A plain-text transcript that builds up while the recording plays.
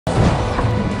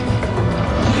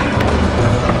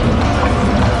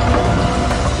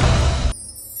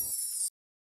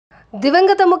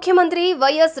దివంగత ముఖ్యమంత్రి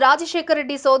వైఎస్ రాజశేఖర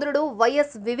రెడ్డి సోదరుడు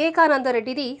వైఎస్ వివేకానంద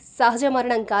రెడ్డిది సహజ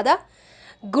మరణం కాదా?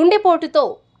 గుండెపోటుతో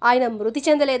ఆయన మృతి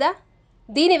చెందలేదా?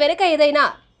 దీని వెనుక ఏదైనా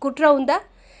కుట్ర ఉందా?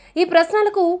 ఈ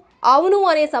ప్రశ్నలకు అవును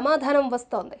అనే సమాధానం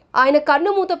వస్తోంది. ఆయన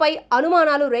కన్నుమూతపై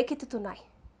అనుమానాలు రేకెత్తుతున్నాయి.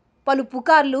 పలు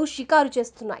పుకార్లు షికారు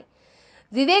చేస్తున్నాయి.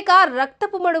 వివేక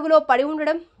రక్తపు మడుగులో పడి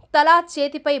ఉండడం, తల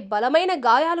చేతిపై బలమైన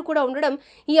గాయాలు కూడా ఉండడం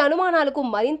ఈ అనుమానాలకు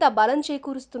మరింత బలం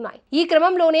చేకూరుస్తున్నాయి. ఈ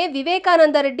క్రమంలోనే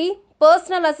వివేకానంద రెడ్డి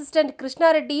పర్సనల్ అసిస్టెంట్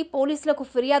కృష్ణారెడ్డి పోలీసులకు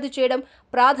ఫిర్యాదు చేయడం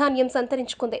ప్రాధాన్యం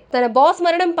సంతరించుకుంది. తన బాస్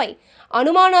మరణంపై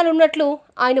అనుమానాలున్నట్లు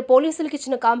ఆయన పోలీసులకు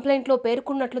ఇచ్చిన కంప్లైంట్లో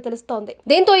పేర్కొన్నట్లు తెలుస్తోంది.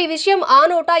 దీంతో ఈ విషయం ఆ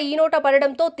నోట ఈ నోట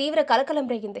పడడంతో తీవ్ర కలకలం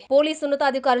రేగింది. పోలీసు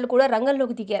ఉన్నతాధికారులు కూడా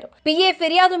రంగంలోకి దిగారు. పిఏ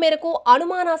ఫిర్యాదు మేరకు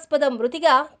అనుమానాస్పద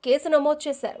మృతిగా కేసు నమోదు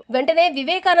చేశారు. వెంటనే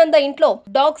వివేకానంద ఇంట్లో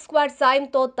డాగ్ స్క్వాడ్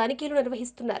సాయంతో తనిఖీలు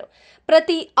నిర్వహిస్తున్నారు.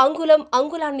 ప్రతి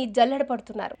అంగుళాన్ని జల్లెడ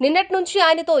పడుతున్నారు. నిన్నటి నుంచి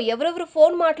ఆయనతో ఎవరెవరు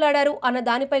ఫోన్ మాట్లాడారు అన్న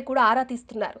దానిపై కూడా ఆరా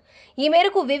తీస్తున్నారు. ఈ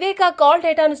మేరకు వివేక కాల్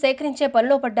డేటాను సేకరించే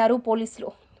పనిలో పడ్డారు పోలీసులు.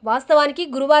 వాస్తవానికి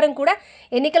గురువారం కూడా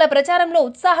ఎన్నికల ప్రచారంలో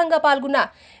ఉత్సాహంగా పాల్గొన్న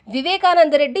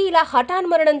వివేకానంద రెడ్డి ఇలా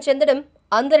హఠాన్మరణం చెందడం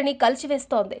అందరినీ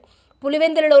కలిచివేస్తోంది.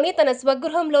 పులివెందులలోని తన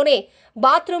స్వగృహంలోనే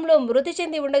బాత్రూంలో మృతి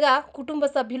చెంది ఉండగా కుటుంబ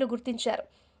సభ్యులు గుర్తించారు.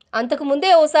 అంతకు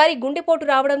ముందే ఓసారి గుండెపోటు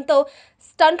రావడంతో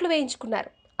స్టంట్లు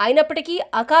వేయించుకున్నారు. అయినప్పటికీ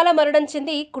అకాల మరణం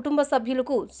చెంది కుటుంబ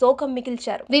సభ్యులకు శోకం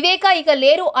మిగిల్చారు. వివేక ఇక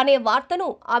లేరు అనే వార్తను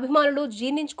అభిమానులు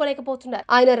జీర్ణించుకోలేకపోతున్నారు.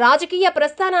 ఆయన రాజకీయ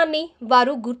ప్రస్థానాన్ని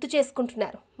వారు గుర్తు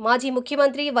చేసుకుంటున్నారు. మాజీ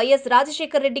ముఖ్యమంత్రి వైఎస్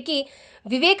రాజశేఖర రెడ్డికి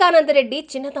వివేకానంద రెడ్డి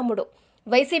చిన్న తమ్ముడు.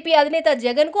 వైసీపీ అధినేత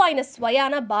జగన్ కు ఆయన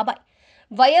స్వయాన బాబాయ్.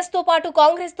 వైఎస్తో పాటు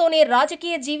కాంగ్రెస్తోనే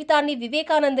రాజకీయ జీవితాన్ని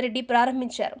వివేకానంద రెడ్డి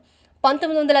ప్రారంభించారు.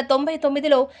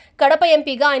 1999లో కడప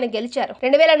ఎంపీగా ఆయన గెలిచారు.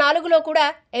 2004లో కూడా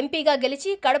ఎంపీగా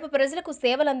గెలిచి కడప ప్రజలకు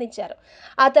సేవలందించారు.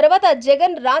 ఆ తర్వాత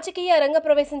జగన్ రాజకీయ రంగ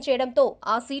ప్రవేశం చేయడంతో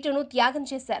ఆ సీటును త్యాగం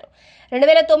చేశారు.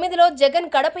 2009లో జగన్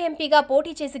కడప ఎంపీగా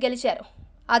పోటీ చేసి గెలిచారు.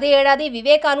 అదే ఏడాది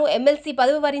వివేకాను ఎమ్మెల్సీ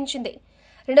పదవి వరించింది.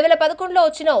 2011లో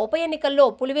వచ్చిన ఉప ఎన్నికల్లో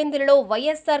పులివెందులలో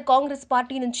వైఎస్ఆర్ కాంగ్రెస్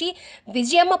పార్టీ నుంచి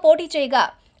విజయమ్మ పోటీ చేయగా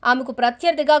ఆమెకు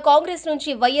ప్రత్యర్థిగా కాంగ్రెస్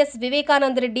నుంచి వైఎస్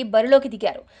వివేకానంద రెడ్డి బరిలోకి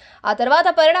దిగారు. ఆ తర్వాత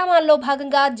పరిణామాల్లో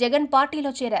భాగంగా జగన్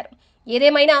పార్టీలో చేరారు.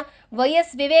 ఏదేమైనా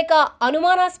వైఎస్ వివేక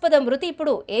అనుమానాస్పద మృతి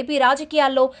ఇప్పుడు ఏపీ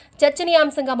రాజకీయాల్లో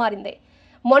చర్చనీయాంశంగా మారింది.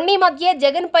 మొన్నీ మధ్య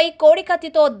జగన్ పై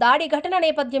కోడికత్తితో దాడి ఘటన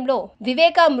నేపథ్యంలో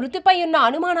వివేక మృతిపై ఉన్న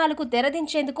అనుమానాలకు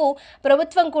తెరదించేందుకు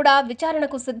ప్రభుత్వం కూడా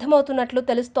విచారణకు సిద్ధమవుతున్నట్లు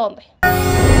తెలుస్తోంది.